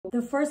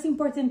The first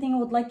important thing I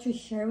would like to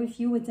share with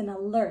you is an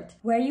alert.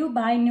 Where you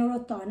buy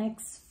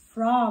Neurotonix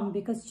from,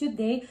 because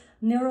today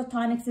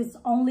Neurotonix is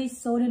only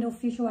sold on the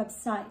official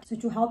website. So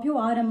to help you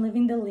out, I'm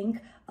leaving the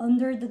link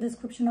under the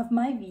description of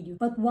my video.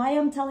 But why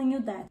I'm telling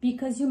you that?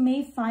 Because you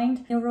may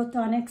find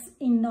Neurotonix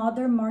in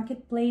other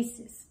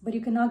marketplaces, but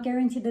you cannot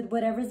guarantee that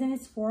whatever's in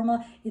its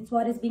formula, it's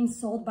what is being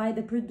sold by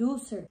the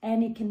producer,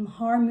 and it can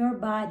harm your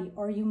body,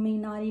 or you may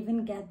not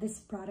even get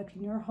this product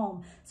in your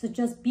home. So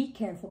just be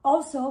careful.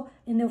 Also,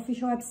 in the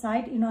official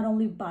website, you not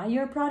only buy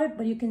your product,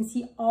 but you can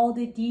see all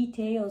the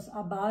details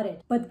about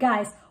it. But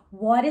guys,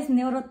 what is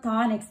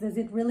Neurotonix? Does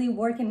it really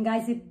work? And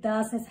guys, it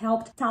does. Has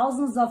helped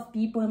thousands of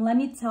people. And let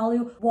me tell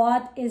you,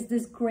 what is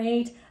this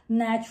great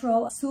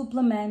natural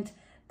supplement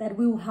that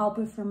will help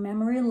with your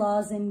memory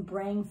loss and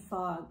brain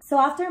fog. So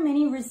after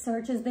many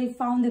researches, they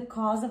found the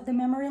cause of the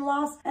memory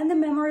loss, and the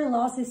memory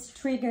loss is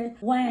triggered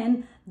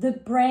when the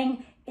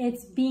brain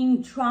is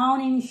being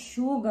drowned in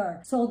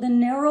sugar. So the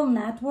neural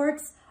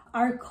networks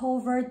are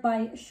covered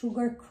by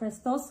sugar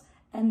crystals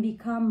and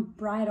become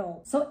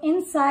brittle. So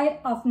inside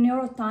of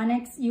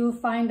Neurotonix, you'll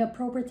find a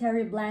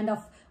proprietary blend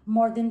of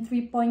more than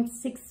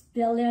 3.6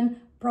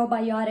 billion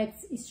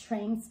probiotics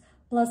strains,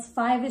 plus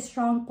 5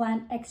 strong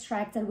plant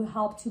extracts that will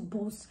help to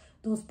boost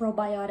those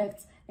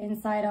probiotics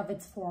inside of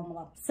its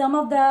formula. Some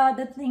of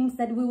the things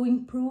that will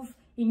improve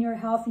in your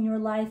health, in your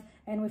life,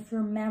 and with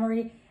your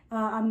memory,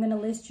 I'm gonna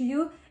list to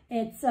you.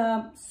 It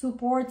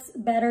supports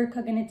better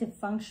cognitive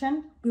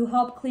function, will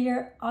help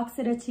clear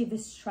oxidative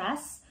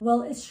stress,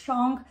 will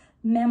strong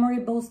memory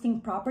boosting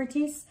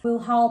properties, will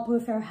help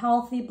with your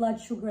healthy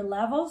blood sugar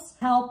levels,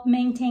 help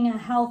maintain a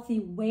healthy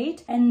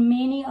weight, and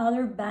many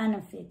other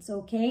benefits,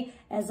 okay?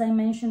 As I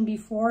mentioned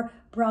before,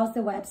 browse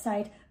the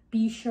website,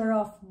 be sure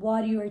of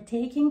what you are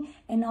taking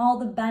and all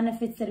the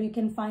benefits that you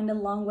can find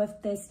along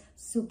with this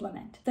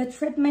supplement. The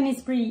treatment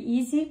is pretty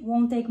easy,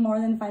 won't take more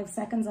than 5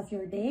 seconds of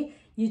your day.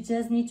 You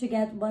just need to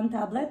get 1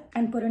 tablet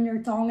and put on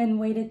your tongue and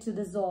wait it to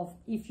dissolve.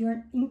 If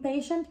you're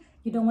impatient,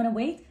 you don't want to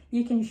wait,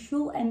 you can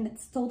chew and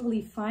it's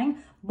totally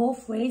fine.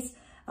 Both ways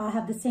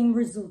have the same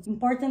results.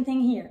 Important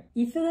thing here,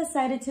 if you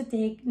decided to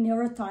take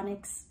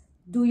Neurotonix,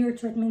 do your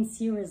treatment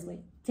seriously.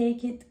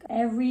 Take it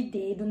every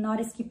day, do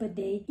not skip a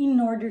day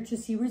in order to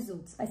see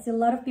results. I see a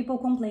lot of people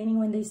complaining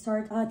when they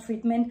start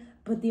treatment,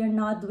 but they are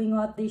not doing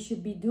what they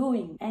should be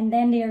doing. And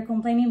then they are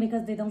complaining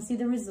because they don't see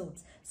the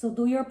results. So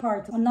do your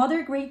part.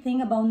 Another great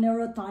thing about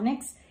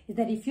Neurotonix is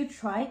that if you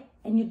try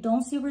and you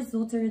don't see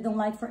results or you don't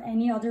like for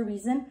any other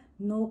reason,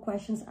 no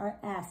questions are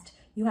asked.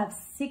 You have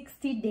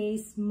 60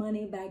 days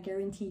money back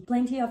guarantee.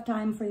 Plenty of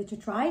time for you to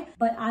try,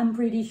 but I'm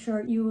pretty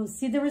sure you will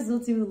see the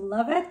results, you will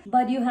love it,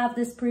 but you have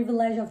this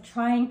privilege of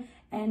trying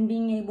and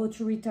being able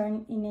to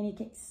return in any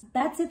case.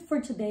 That's it for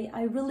today.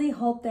 I really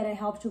hope that I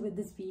helped you with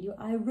this video.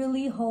 I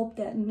really hope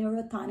that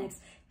Neurotonix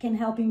can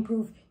help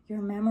improve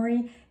your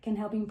memory, can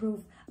help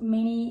improve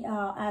many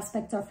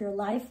aspects of your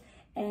life.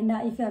 And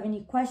if you have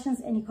any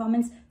questions, any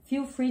comments,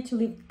 feel free to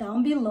leave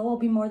down below. I'll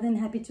be more than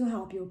happy to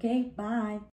help you, okay? Bye.